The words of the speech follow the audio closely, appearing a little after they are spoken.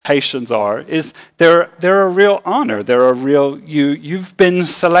invitations are is they're a real honor. They're a real, you've been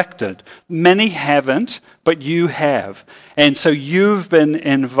selected. Many haven't, but you have. And so you've been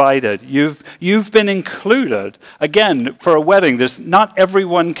invited. You've been included. Again, for a wedding, not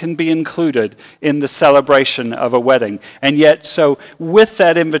everyone can be included in the celebration of a wedding. And yet, so with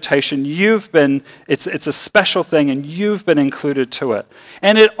that invitation, it's a special thing, and you've been included to it.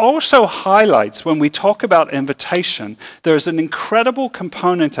 And it also highlights, when we talk about invitation, there's an incredible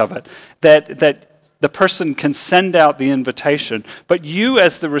component of it that the person can send out the invitation, but you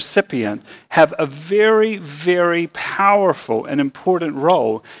as the recipient have a very, very powerful and important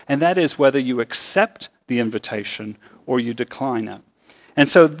role, and that is whether you accept the invitation or you decline it. And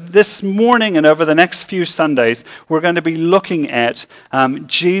so this morning and over the next few Sundays, we're going to be looking at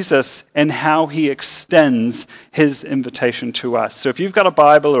Jesus and how he extends his invitation to us. So if you've got a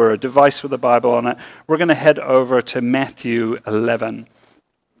Bible or a device with a Bible on it, we're going to head over to Matthew 11.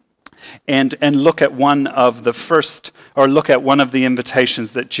 And look at one of the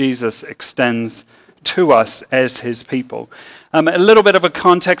invitations that Jesus extends to us as his people. A little bit of a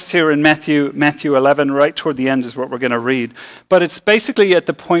context here in Matthew 11, right toward the end is what we're going to read. But it's basically at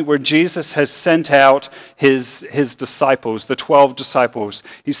the point where Jesus has sent out his disciples, the 12 disciples.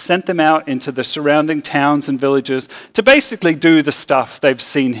 He sent them out into the surrounding towns and villages to basically do the stuff they've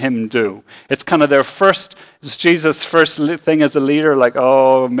seen him do. It's kind of it's Jesus' first thing as a leader, like,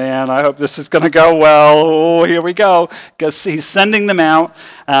 oh man, I hope this is going to go well. Oh, here we go. Because he's sending them out.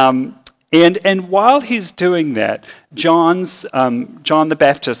 And while he's doing that, John the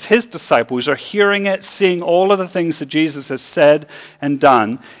Baptist, his disciples, are hearing it, seeing all of the things that Jesus has said and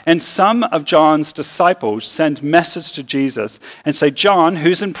done. And some of John's disciples send message to Jesus and say, John,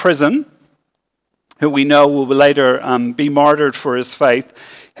 who's in prison, who we know will later be martyred for his faith,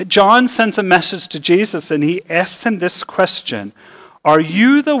 John sends a message to Jesus and he asks him this question: are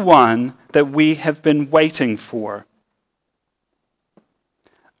you the one that we have been waiting for?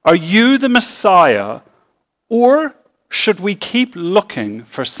 Are you the Messiah, or should we keep looking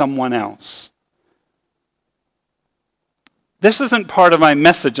for someone else? This isn't part of my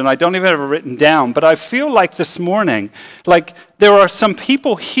message, and I don't even have it written down, but I feel like this morning, like there are some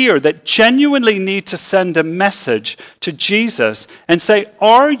people here that genuinely need to send a message to Jesus and say,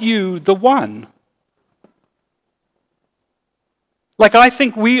 are you the one? Like, I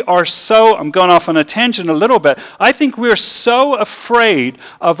think I'm going off on a tangent a little bit. I think we're so afraid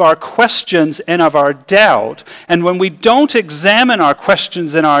of our questions and of our doubt. And when we don't examine our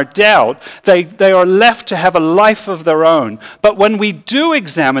questions and our doubt, they are left to have a life of their own. But when we do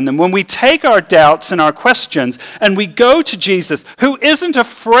examine them, when we take our doubts and our questions and we go to Jesus, who isn't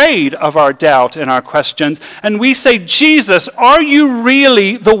afraid of our doubt and our questions, and we say, Jesus, are you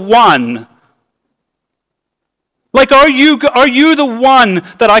really the one? Like, are you the one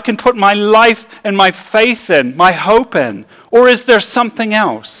that I can put my life and my faith in, my hope in? Or is there something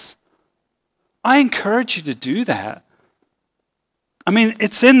else? I encourage you to do that. I mean,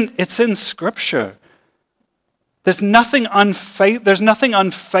 it's in Scripture. There's nothing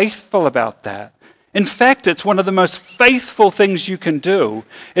unfaithful about that. In fact, it's one of the most faithful things you can do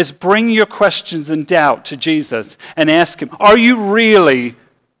is bring your questions and doubt to Jesus and ask him, are you really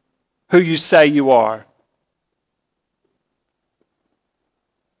who you say you are?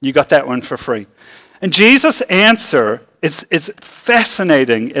 You got that one for free. And Jesus' answer, it's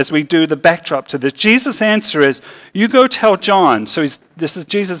fascinating as we do the backdrop to this. Jesus' answer is, you go tell John. So this is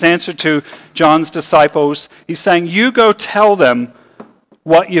Jesus' answer to John's disciples. He's saying, you go tell them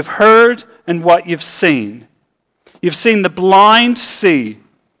what you've heard and what you've seen. You've seen the blind see.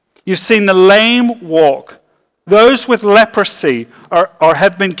 You've seen the lame walk. Those with leprosy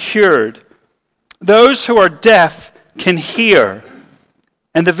have been cured. Those who are deaf can hear.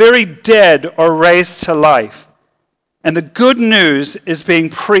 And the very dead are raised to life. And the good news is being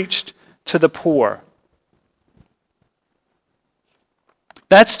preached to the poor.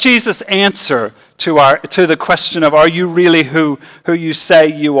 That's Jesus' answer to the question of, are you really who you say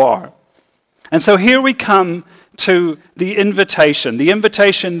you are? And so here we come to the invitation. The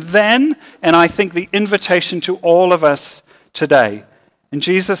invitation then, and I think the invitation to all of us today. And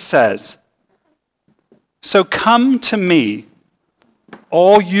Jesus says, so come to me,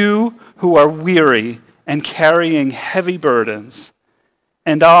 all you who are weary and carrying heavy burdens,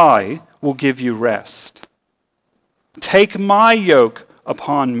 and I will give you rest. Take my yoke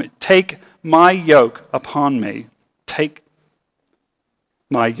upon me. Take my yoke upon me. Take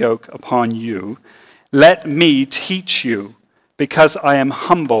my yoke upon you. Let me teach you, because I am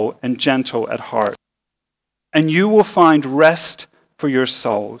humble and gentle at heart. And you will find rest for your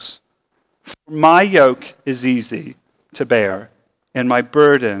souls. For my yoke is easy to bear, and my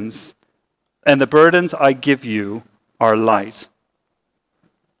burdens, and the burdens I give you are light.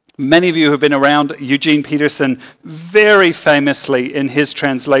 Many of you who have been around Eugene Peterson very famously in his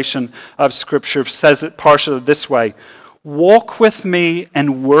translation of Scripture says it partially this way: walk with me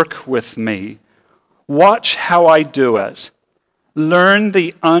and work with me. Watch how I do it. Learn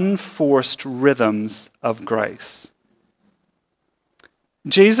the unforced rhythms of grace.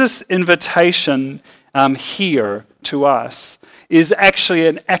 Jesus' invitation here to us is actually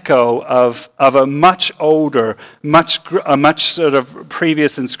an echo of a much older, much sort of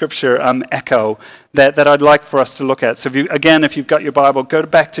previous in Scripture echo that I'd like for us to look at. So if you've got your Bible, go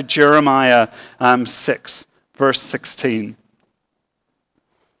back to Jeremiah 6, verse 16.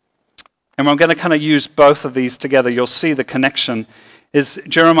 And we're going to kind of use both of these together. You'll see the connection.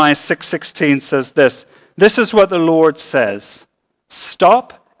 Jeremiah 6:16 says this: "This is what the Lord says,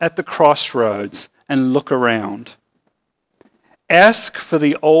 stop at the crossroads and look around. Ask for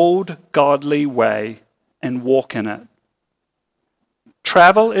the old godly way and walk in it.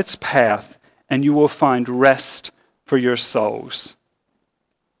 Travel its path and you will find rest for your souls."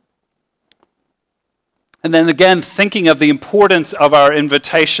 And then again, thinking of the importance of our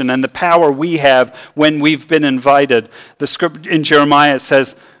invitation and the power we have when we've been invited. The script in Jeremiah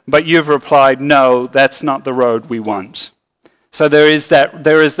says, "But you've replied, no, that's not the road we want." So there is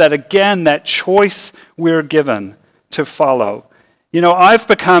that again, that choice we're given to follow. You know, I've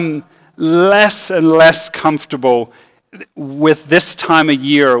become less and less comfortable with this time of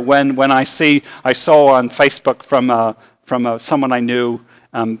year when I saw on Facebook from someone I knew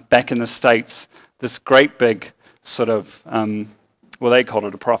back in the States, this great big sort of, they called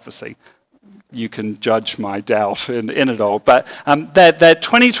it a prophecy. You can judge my doubt in it all. But that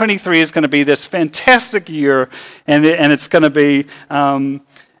 2023 is going to be this fantastic year, and it's going to be,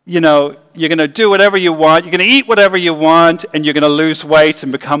 you're going to do whatever you want, you're going to eat whatever you want, and you're going to lose weight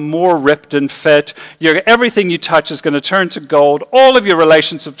and become more ripped and fit. Everything you touch is going to turn to gold. All of your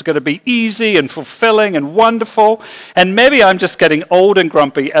relationships are going to be easy and fulfilling and wonderful. And maybe I'm just getting old and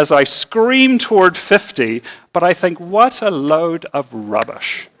grumpy as I scream toward 50, but I think, what a load of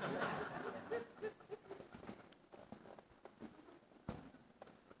rubbish.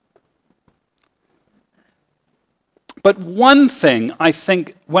 But one thing, I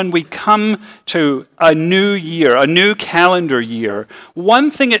think, when we come to a new year, a new calendar year,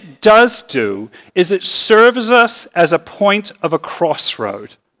 one thing it does do is it serves us as a point of a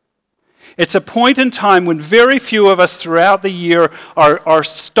crossroad. It's a point in time when very few of us throughout the year are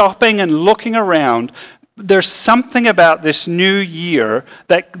stopping and looking around. There's something about this new year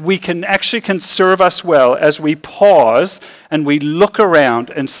that can serve us well as we pause and we look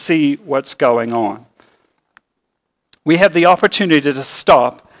around and see what's going on. We have the opportunity to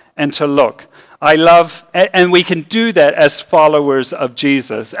stop and to look. And we can do that as followers of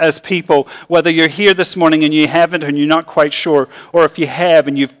Jesus, as people, whether you're here this morning and you haven't and you're not quite sure, or if you have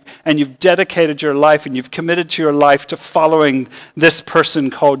and you've dedicated your life and you've committed to your life to following this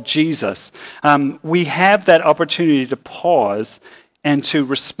person called Jesus. We have that opportunity to pause and to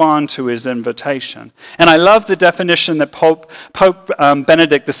respond to his invitation. And I love the definition that Pope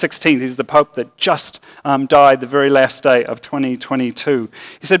Benedict XVI, he's the Pope that just died the very last day of 2022.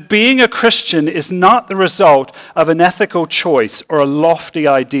 He said, being a Christian is not the result of an ethical choice or a lofty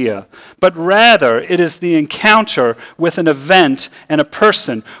idea, but rather it is the encounter with an event and a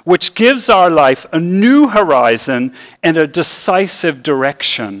person which gives our life a new horizon and a decisive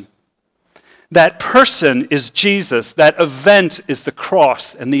direction. That person is Jesus. That event is the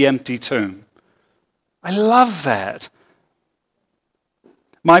cross and the empty tomb. I love that.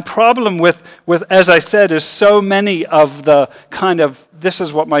 My problem with, as I said, is so many of the kind of, this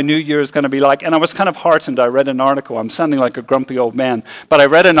is what my new year is going to be like. And I was kind of heartened. I read an article. I'm sounding like a grumpy old man. But I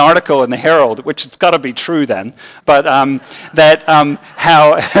read an article in the Herald, which it's got to be true then, but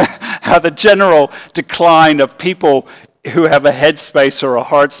how the general decline of people who have a headspace or a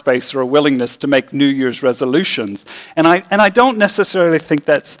heart space or a willingness to make New Year's resolutions. And I don't necessarily think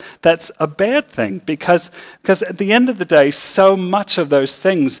that's a bad thing because at the end of the day, so much of those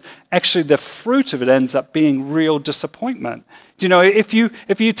things, actually the fruit of it ends up being real disappointment. You know, if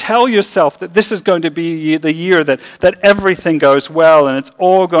you tell yourself that this is going to be the year that everything goes well and it's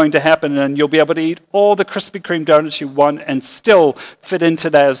all going to happen and you'll be able to eat all the Krispy Kreme donuts you want and still fit into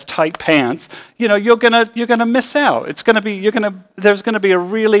those tight pants, you know, you're gonna miss out. There's gonna be a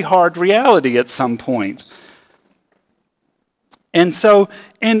really hard reality at some point. And so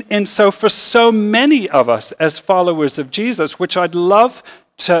for so many of us as followers of Jesus, which I'd love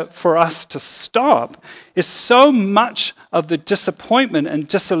for us to stop is so much of the disappointment and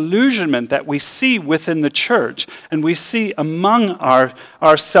disillusionment that we see within the church and we see among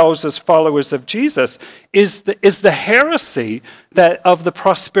ourselves as followers of Jesus is the heresy of the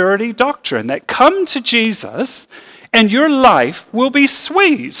prosperity doctrine, that come to Jesus and your life will be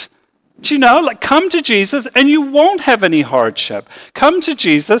sweet. Do you know, like, come to Jesus and you won't have any hardship. Come to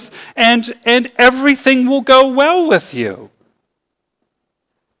Jesus and everything will go well with you.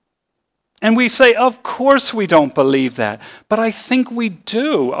 And we say, of course we don't believe that. But I think we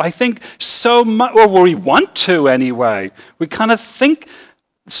do. I think so much, or we want to anyway. We kind of think,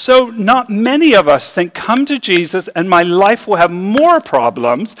 so not many of us think, come to Jesus and my life will have more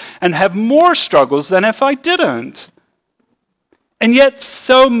problems and have more struggles than if I didn't. And yet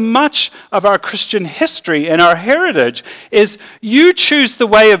so much of our Christian history and our heritage is you choose the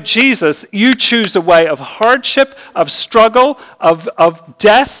way of Jesus, you choose a way of hardship, of struggle, of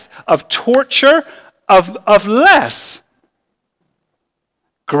death, of torture, of less.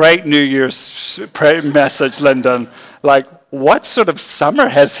 Great New Year's message, Lyndon. Like, what sort of summer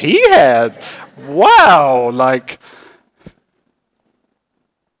has he had? Wow, like...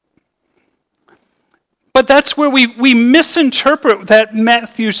 But that's where we misinterpret that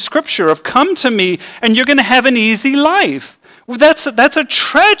Matthew scripture of come to me and you're going to have an easy life. Well, that's a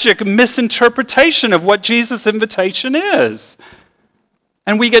tragic misinterpretation of what Jesus' invitation is.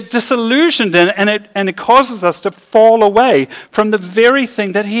 And we get disillusioned and it causes us to fall away from the very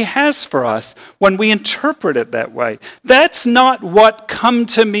thing that he has for us when we interpret it that way. That's not what come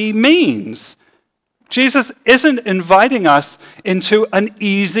to me means. Jesus isn't inviting us into an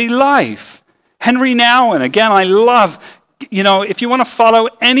easy life. Henry Nouwen, again, I love, if you want to follow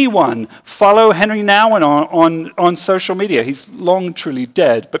anyone, follow Henry Nouwen on social media. He's long truly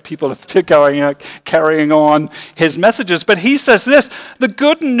dead, but people are carrying on his messages. But he says this, the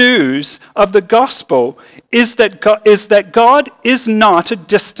good news of the gospel is that God is not a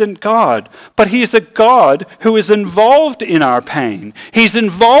distant God, but he is a God who is involved in our pain. He's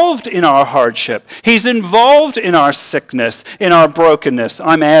involved in our hardship. He's involved in our sickness, in our brokenness.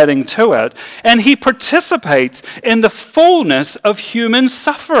 I'm adding to it. And he participates in the fullness of human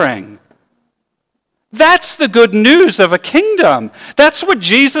suffering. That's the good news of a kingdom. That's what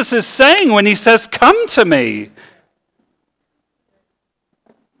Jesus is saying when he says, come to me.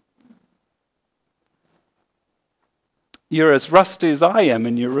 You're as rusty as I am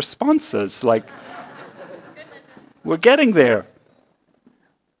in your responses. Like, we're getting there.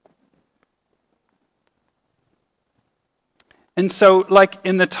 And so, like,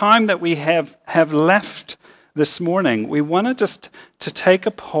 in the time that we have left this morning, we want to take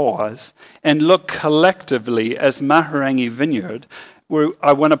a pause and look collectively as Mahurangi Vineyard.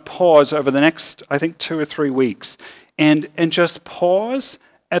 I want to pause over the next, I think, 2 or 3 weeks and just pause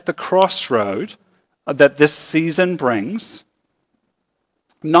at the crossroad that this season brings,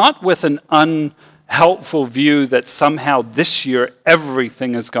 not with an unhelpful view that somehow this year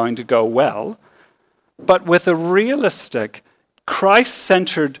everything is going to go well, but with a realistic,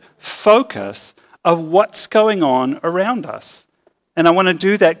 Christ-centered focus of what's going on around us. And I want to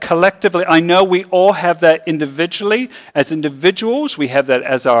do that collectively. I know we all have that individually, as individuals. We have that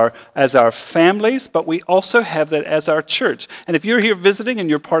as our families, but we also have that as our church. And if you're here visiting and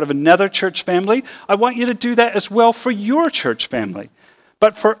you're part of another church family, I want you to do that as well for your church family.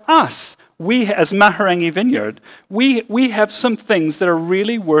 But for us, we as Mahurangi Vineyard, we have some things that are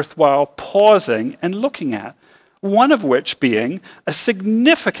really worthwhile pausing and looking at. One of which being a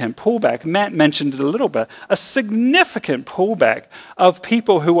significant pullback, Matt mentioned it a little bit, a significant pullback of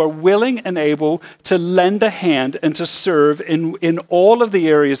people who are willing and able to lend a hand and to serve in all of the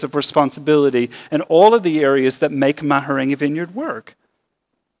areas of responsibility and all of the areas that make Mahurangi Vineyard work.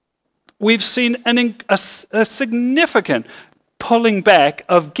 We've seen a significant pulling back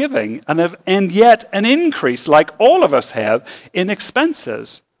of giving and yet an increase, like all of us have, in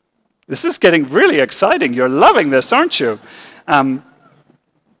expenses. This is getting really exciting. You're loving this, aren't you?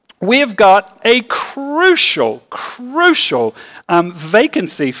 We've got a crucial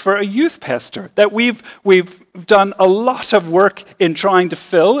vacancy for a youth pastor that we've done a lot of work in trying to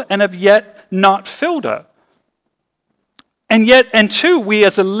fill and have yet not filled it. And two, we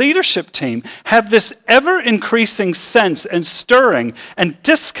as a leadership team have this ever-increasing sense and stirring and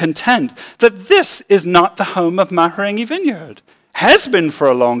discontent that this is not the home of Mahurangi Vineyard. Has been for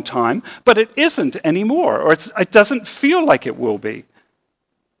a long time, but it isn't anymore, or it doesn't feel like it will be.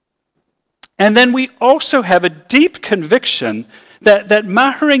 And then we also have a deep conviction that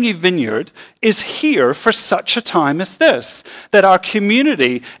Mahurangi Vineyard is here for such a time as this, that our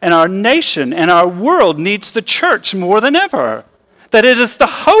community and our nation and our world needs the church more than ever. that it is the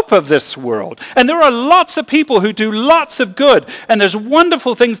hope of this world. And there are lots of people who do lots of good, and there's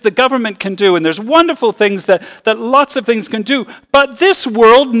wonderful things the government can do, and there's wonderful things that lots of things can do, but this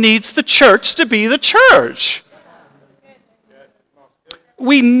world needs the church to be the church.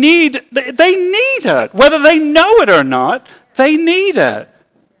 They need it. Whether they know it or not, they need it.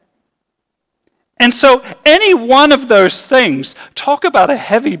 And so any one of those things, talk about a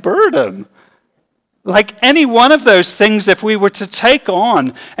heavy burden. Like any one of those things, if we were to take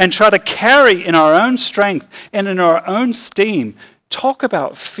on and try to carry in our own strength and in our own steam, talk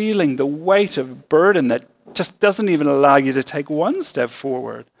about feeling the weight of burden that just doesn't even allow you to take one step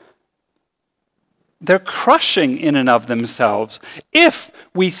forward. They're crushing in and of themselves if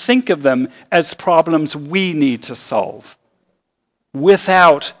we think of them as problems we need to solve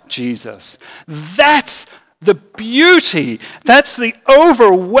without Jesus. That's the beauty, that's the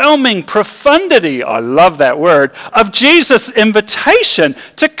overwhelming profundity, I love that word, of Jesus' invitation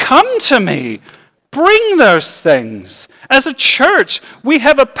to come to me. Bring those things. As a church, we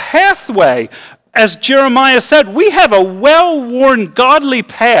have a pathway. As Jeremiah said, we have a well-worn godly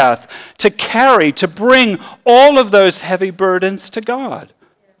path to carry, to bring all of those heavy burdens to God,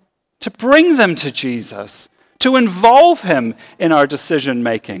 to bring them to Jesus, to involve him in our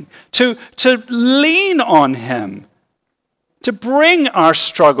decision-making, to lean on him, to bring our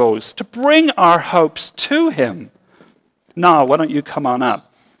struggles, to bring our hopes to him. Now, why don't you come on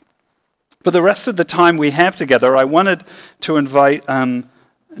up? For the rest of the time we have together, I wanted to invite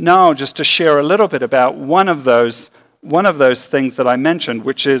Niall just to share a little bit about one of those things that I mentioned,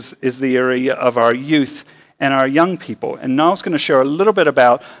 which is the area of our youth and our young people. And Niall's going to share a little bit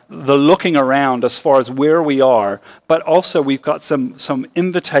about the looking around as far as where we are, but also we've got some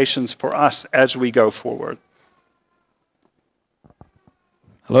invitations for us as we go forward.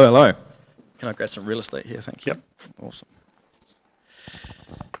 Hello. Can I grab some real estate here? Thank you. Yep. Awesome.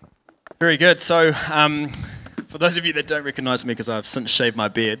 Very good. So, for those of you that don't recognise me because I've since shaved my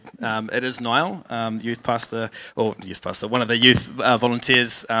beard, it is Niall, one of the youth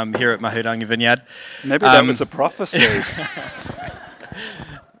volunteers here at Mahuranga Vineyard. Maybe that was a prophecy.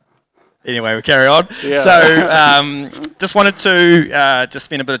 Anyway, we carry on. Yeah. So, just wanted to just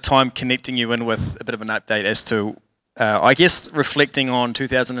spend a bit of time connecting you in with a bit of an update as to, I guess, reflecting on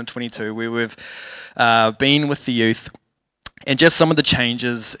 2022, where we've been with the youth, and just some of the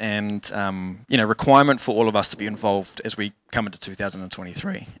changes and requirement for all of us to be involved as we come into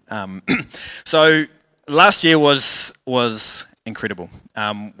 2023. So last year was incredible.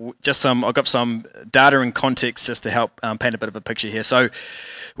 I've got some data and context just to help paint a bit of a picture here. So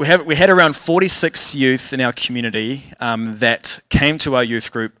we had around 46 youth in our community that came to our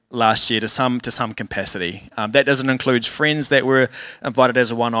youth group last year to some capacity. That doesn't include friends that were invited as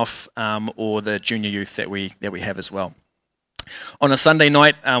a one-off or the junior youth that we have as well. On a Sunday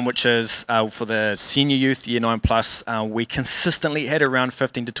night, which is for the senior youth, Year 9 plus, we consistently had around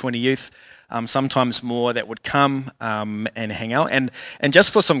 15 to 20 youth, sometimes more, that would come and hang out. And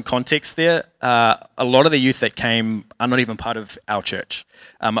just for some context there, a lot of the youth that came are not even part of our church.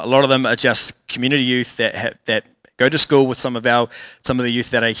 A lot of them are just community youth that go to school with some of the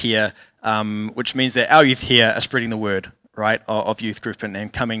youth that are here, which means that our youth here are spreading the word, right, of youth group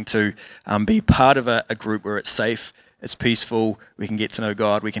and coming to be part of a group where it's safe, it's peaceful, we can get to know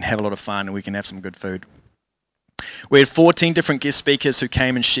God, we can have a lot of fun, and we can have some good food. We had 14 different guest speakers who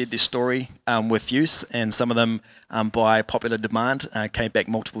came and shared their story with youth, and some of them, by popular demand, came back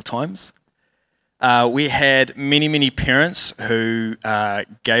multiple times. We had many parents who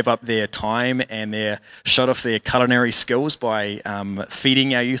gave up their time and showed off their culinary skills by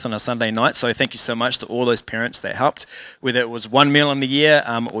feeding our youth on a Sunday night. So thank you so much to all those parents that helped, whether it was one meal in the year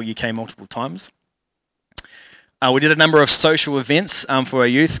or you came multiple times. We did a number of social events for our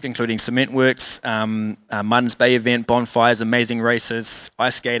youth, including Cement Works, Martins Bay event, bonfires, amazing races,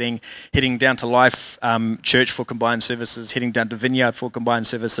 ice skating, heading down to Life Church for combined services, heading down to Vineyard for combined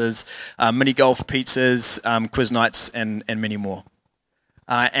services, mini golf, pizzas, quiz nights, and many more.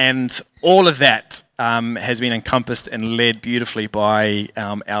 And all of that has been encompassed and led beautifully by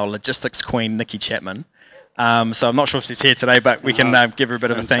our logistics queen, Nikki Chapman. So I'm not sure if she's here today, but we can give her a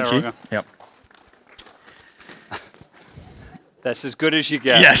bit of a thank you. Yep. That's as good as you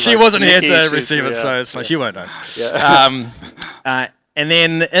get. Yeah, she wasn't here to receive it, so it's fine. She won't know. Yeah. And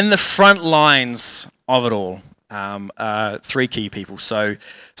then in the front lines of it all, three key people. So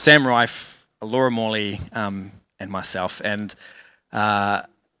Sam Rife, Laura Morley, and myself. And last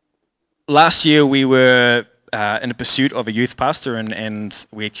year we were in a pursuit of a youth pastor, and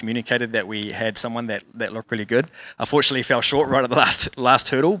we had communicated that we had someone that looked really good. Unfortunately, fell short right at the last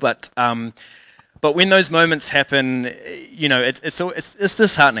hurdle, but But when those moments happen, it's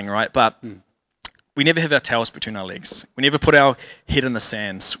disheartening, right? But we never have our tails between our legs. We never put our head in the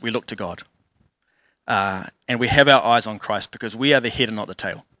sands. We look to God. And we have our eyes on Christ because we are the head and not the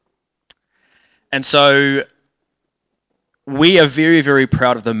tail. And so we are very, very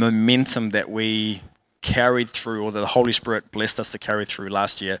proud of the momentum that we carried through, or that the Holy Spirit blessed us to carry through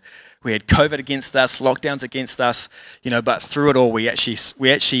last year. We had COVID against us, lockdowns against us, but through it all, we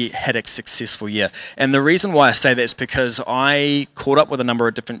actually had a successful year. And the reason why I say that is because I caught up with a number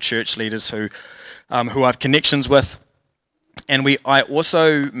of different church leaders who I have connections with, and I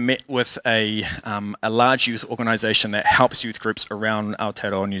also met with a large youth organisation that helps youth groups around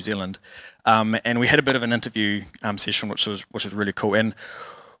Aotearoa, New Zealand, and we had a bit of an interview session, which was really cool. And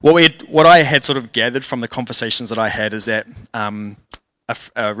what I had sort of gathered from the conversations that I had is that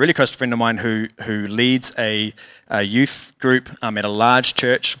a really close friend of mine who leads a youth group at a large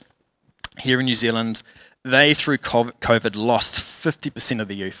church here in New Zealand, they through COVID lost 50% of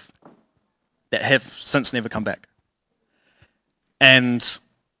the youth that have since never come back. And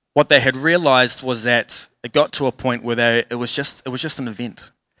what they had realised was that it got to a point where it was just an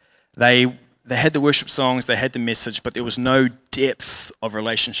event. They had the worship songs, they had the message, but there was no depth of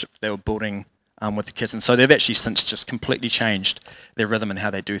relationship they were building with the kids. And so they've actually since just completely changed their rhythm and how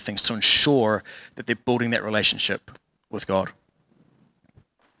they do things to ensure that they're building that relationship with God.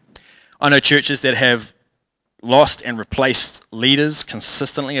 I know churches that have lost and replaced leaders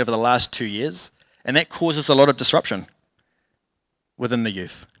consistently over the last 2 years, and that causes a lot of disruption within the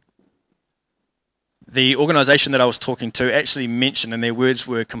youth. The organisation that I was talking to actually mentioned, and their words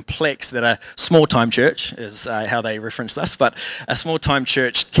were complex, that a small-time church is how they referenced us, but a small-time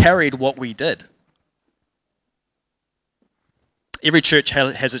church carried what we did. Every church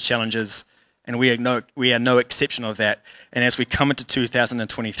has its challenges, and we are no exception of that. And as we come into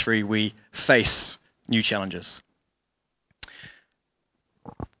 2023, we face new challenges.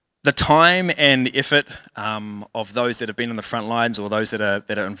 The time and effort of those that have been on the front lines, or those that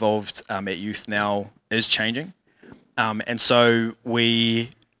are involved at youth now, is changing, and so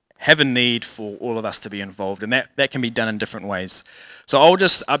we have a need for all of us to be involved, and that can be done in different ways. So I'll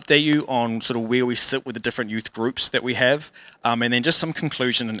just update you on sort of where we sit with the different youth groups that we have, and then just some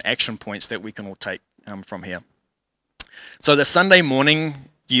conclusion and action points that we can all take from here. So the Sunday morning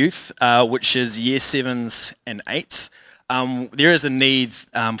youth, which is year 7s and 8s, there is a need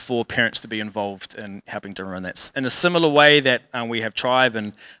for parents to be involved in helping to run that. In a similar way that we have Tribe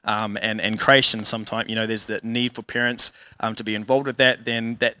and Creation, sometimes there's that need for parents to be involved with that.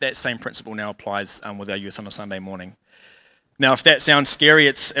 Then that same principle now applies with our youth on a Sunday morning. Now, if that sounds scary,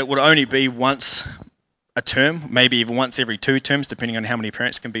 it would only be once a term, maybe even once every 2 terms, depending on how many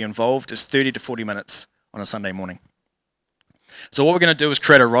parents can be involved. It's 30 to 40 minutes on a Sunday morning. So what we're going to do is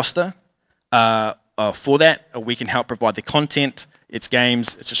create a roster. For that, we can help provide the content. It's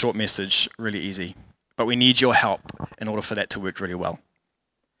games, it's a short message, really easy. But we need your help in order for that to work really well.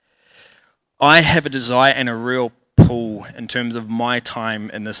 I have a desire and a real pull in terms of my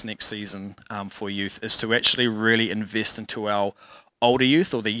time in this next season for youth is to actually really invest into our older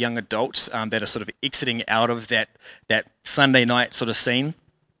youth, or the young adults that are sort of exiting out of that Sunday night sort of scene.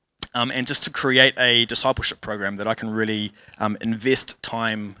 And just to create a discipleship program that I can really invest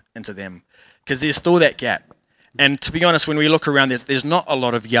time into them. Because there's still that gap. And to be honest, when we look around, there's not a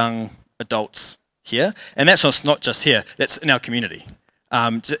lot of young adults here. And that's not just here, that's in our community.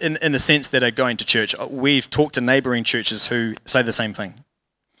 In the sense that are going to church. We've talked to neighbouring churches who say the same thing.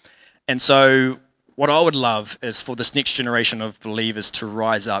 And so what I would love is for this next generation of believers to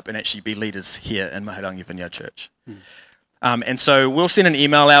rise up and actually be leaders here in Mahurangi Vineyard Church. And so we'll send an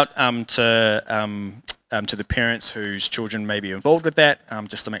email out to the parents whose children may be involved with that,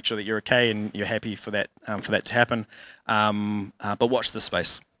 just to make sure that you're okay and you're happy for that to happen. But watch this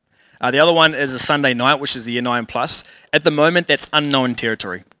space. The other one is a Sunday night, which is the year 9+. At the moment, that's unknown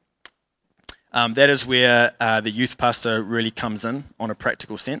territory. That is where the youth pastor really comes in on a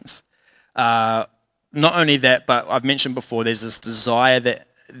practical sense. Not only that, but I've mentioned before, there's this desire that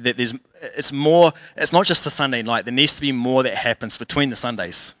it's not just a Sunday night. There needs to be more that happens between the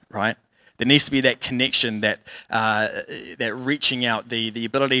Sundays, right? There needs to be that connection, that reaching out, the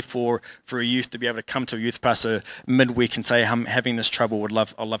ability for a youth to be able to come to a youth pastor midweek and say, I'm having this trouble, I'd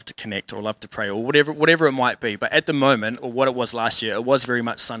love to connect, or love to pray, or whatever it might be. But at the moment, or what it was last year, it was very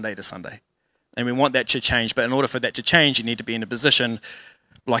much Sunday to Sunday. And we want that to change. But in order for that to change, you need to be in a position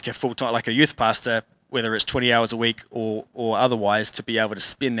like a full-time, like a youth pastor, whether it's 20 hours a week or otherwise, to be able to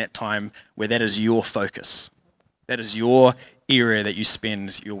spend that time where that is your focus. That is your area that you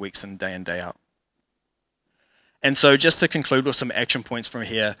spend your weeks in, day out. And so just to conclude with some action points from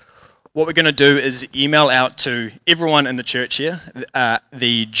here, what we're going to do is email out to everyone in the church here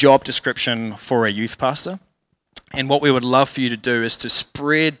the job description for a youth pastor. And what we would love for you to do is to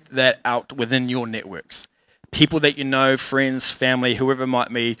spread that out within your networks. People that you know, friends, family, whoever it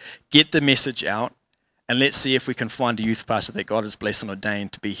might be, get the message out, and let's see if we can find a youth pastor that God has blessed and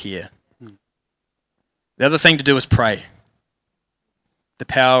ordained to be here. The other thing to do is pray. The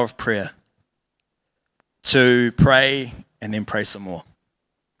power of prayer. To pray and then pray some more.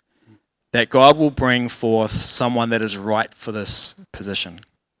 That God will bring forth someone that is right for this position.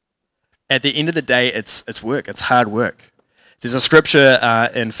 At the end of the day, it's work. It's hard work. There's a scripture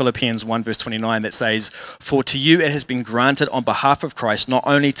in Philippians 1 verse 29 that says, "For to you it has been granted on behalf of Christ not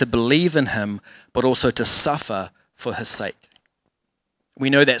only to believe in him, but also to suffer for his sake." We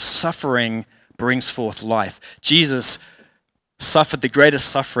know that suffering brings forth life. Jesus suffered the greatest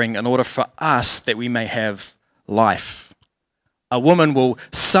suffering in order for us that we may have life. A woman will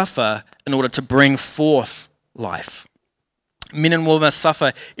suffer in order to bring forth life. Men and women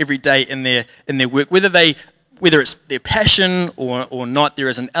suffer every day in their work, whether it's their passion or not. There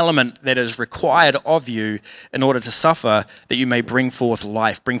is an element that is required of you in order to suffer, that you may bring forth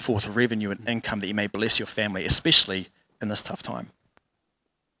life, bring forth revenue and income, that you may bless your family, especially in this tough time.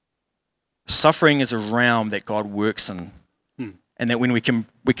 Suffering is a realm that God works in, and that when we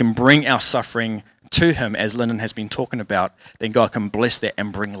can bring our suffering to him, as Lyndon has been talking about, then God can bless that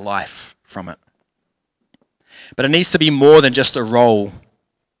and bring life from it. But it needs to be more than just a role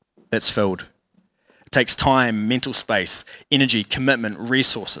that's filled. It takes time, mental space, energy, commitment,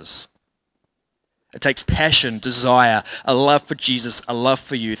 resources. It takes passion, desire, a love for Jesus, a love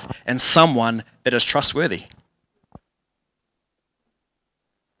for youth, and someone that is trustworthy.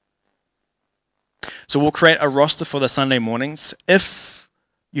 So we'll create a roster for the Sunday mornings. If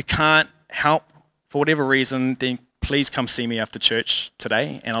you can't help for whatever reason, then please come see me after church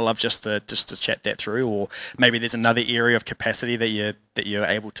today, and I'd love just to chat that through. Or maybe there's another area of capacity that you're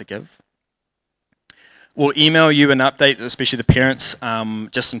able to give. We'll email you an update, especially the parents,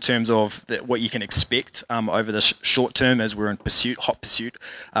 just in terms of what you can expect over this short term as we're in hot pursuit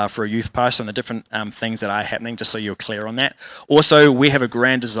for a youth pastor, and the different things that are happening, just so you're clear on that. Also, we have a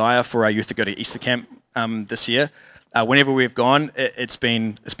grand desire for our youth to go to Easter camp this year. Whenever we've gone, it's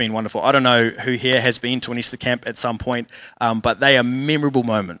been wonderful. I don't know who here has been to an Easter camp at some point, but they are memorable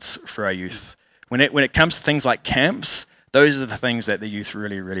moments for our youth. When it comes to things like camps, those are the things that the youth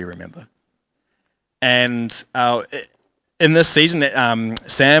really, really remember. And in this season,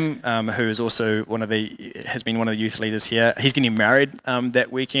 Sam, who is also has been one of the youth leaders here, he's getting married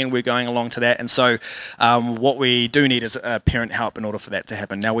that weekend. We're going along to that, and so what we do need is parent help in order for that to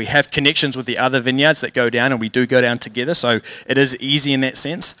happen. Now, we have connections with the other vineyards that go down, and we do go down together, so it is easy in that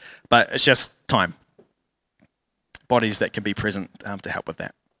sense, but it's just time, bodies that can be present to help with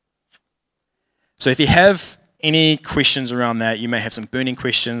that. So if you have any questions around that, you may have some burning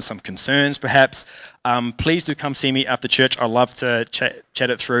questions, some concerns perhaps, please do come see me after church. I'd love to chat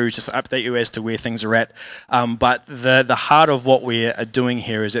it through, just update you as to where things are at. But the heart of what we are doing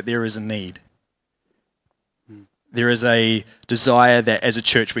here is that there is a need. There is a desire that as a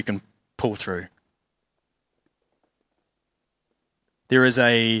church we can pull through. There is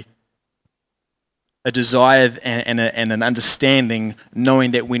a desire and an understanding,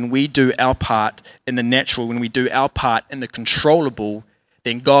 knowing that when we do our part in the natural, when we do our part in the controllable,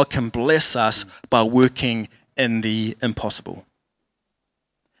 then God can bless us by working in the impossible.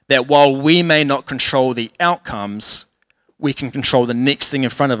 That while we may not control the outcomes, we can control the next thing in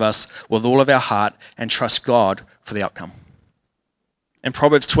front of us with all of our heart and trust God for the outcome. In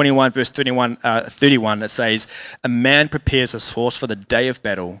Proverbs 21 verse 31, it says, "A man prepares his horse for the day of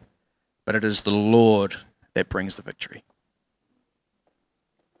battle, but it is the Lord that brings the victory."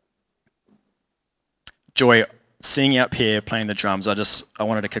 Joy, seeing you up here playing the drums, I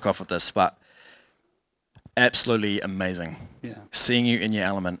wanted to kick off with this, but absolutely amazing. Yeah. Seeing you in your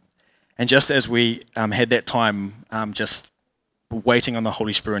element. And just as we had that time just waiting on the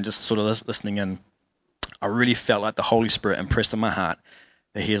Holy Spirit and just sort of listening in, I really felt like the Holy Spirit impressed on my heart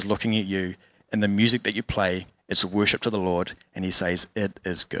that he is looking at you, and the music that you play, it's worship to the Lord, and he says, it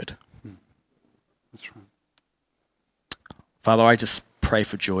is good. That's right. Father, I just pray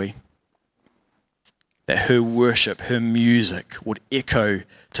for Joy, that her worship, her music would echo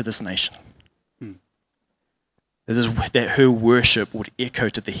to this nation. That her worship would echo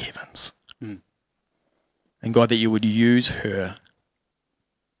to the heavens. And God, that you would use her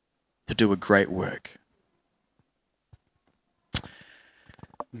to do a great work.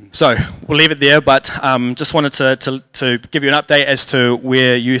 So we'll leave it there, but just wanted to give you an update as to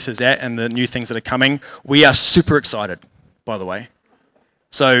where youth is at and the new things that are coming. We are super excited, by the way.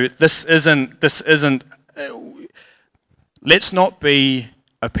 So this isn't. Let's not be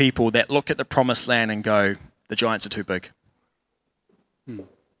a people that look at the promised land and go, the giants are too big.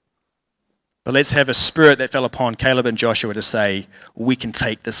 But let's have a spirit that fell upon Caleb and Joshua to say, we can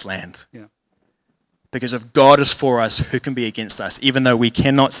take this land. Yeah. Because if God is for us, who can be against us? Even though we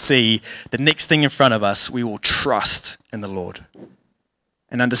cannot see the next thing in front of us, we will trust in the Lord.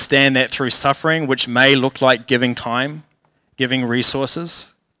 And understand that through suffering, which may look like giving time, giving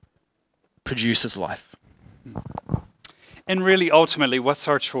resources, produces life. And really, ultimately, what's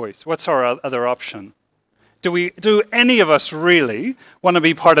our choice? What's our other option? Do any of us really want to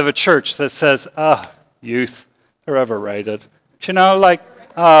be part of a church that says, youth, they're overrated? Do you know,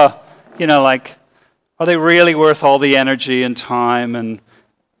 are they really worth all the energy and time and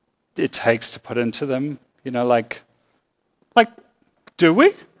it takes to put into them? Do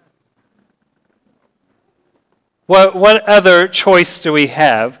we? What other choice do we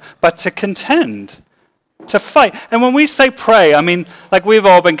have but to contend? To fight. And when we say pray, I mean, we've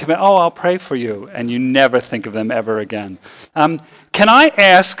all been committed, I'll pray for you, and you never think of them ever again. Can I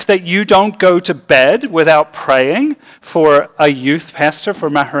ask that you don't go to bed without praying for a youth pastor for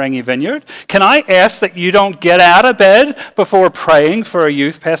Mahurangi Vineyard? Can I ask that you don't get out of bed before praying for a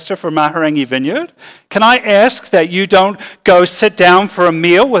youth pastor for Mahurangi Vineyard? Can I ask that you don't go sit down for a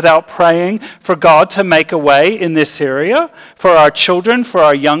meal without praying for God to make a way in this area, for our children, for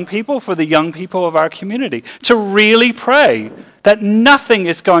our young people, for the young people of our community? To really pray that nothing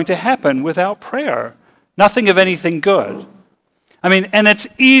is going to happen without prayer. Nothing of anything good. I mean, and it's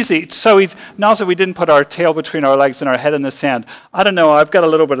easy. So now that we didn't put our tail between our legs and our head in the sand. I don't know, I've got a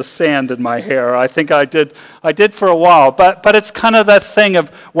little bit of sand in my hair. I think I did for a while. But it's kind of that thing of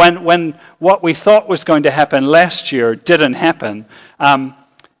when what we thought was going to happen last year didn't happen.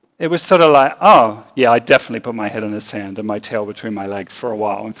 It was sort of like, I definitely put my head in the sand and my tail between my legs for a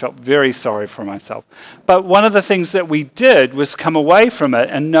while and felt very sorry for myself. But one of the things that we did was come away from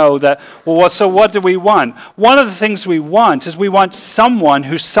it and know that, so what do we want? One of the things we want is we want someone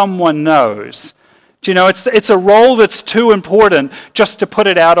who someone knows. Do you know, it's a role that's too important just to put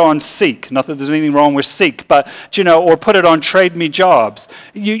it out on Seek. Not that there's anything wrong with Seek, but, or put it on Trade Me Jobs.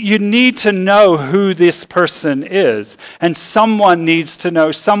 You need to know who this person is, and someone needs to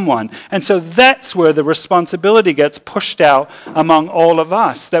know someone. And so that's where the responsibility gets pushed out among all of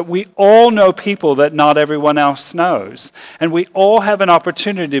us, that we all know people that not everyone else knows. And we all have an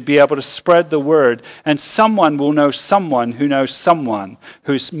opportunity to be able to spread the word, and someone will know someone who knows someone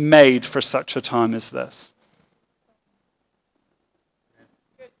who's made for such a time as this.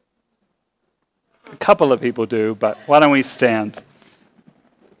 A couple of people do, but why don't we stand?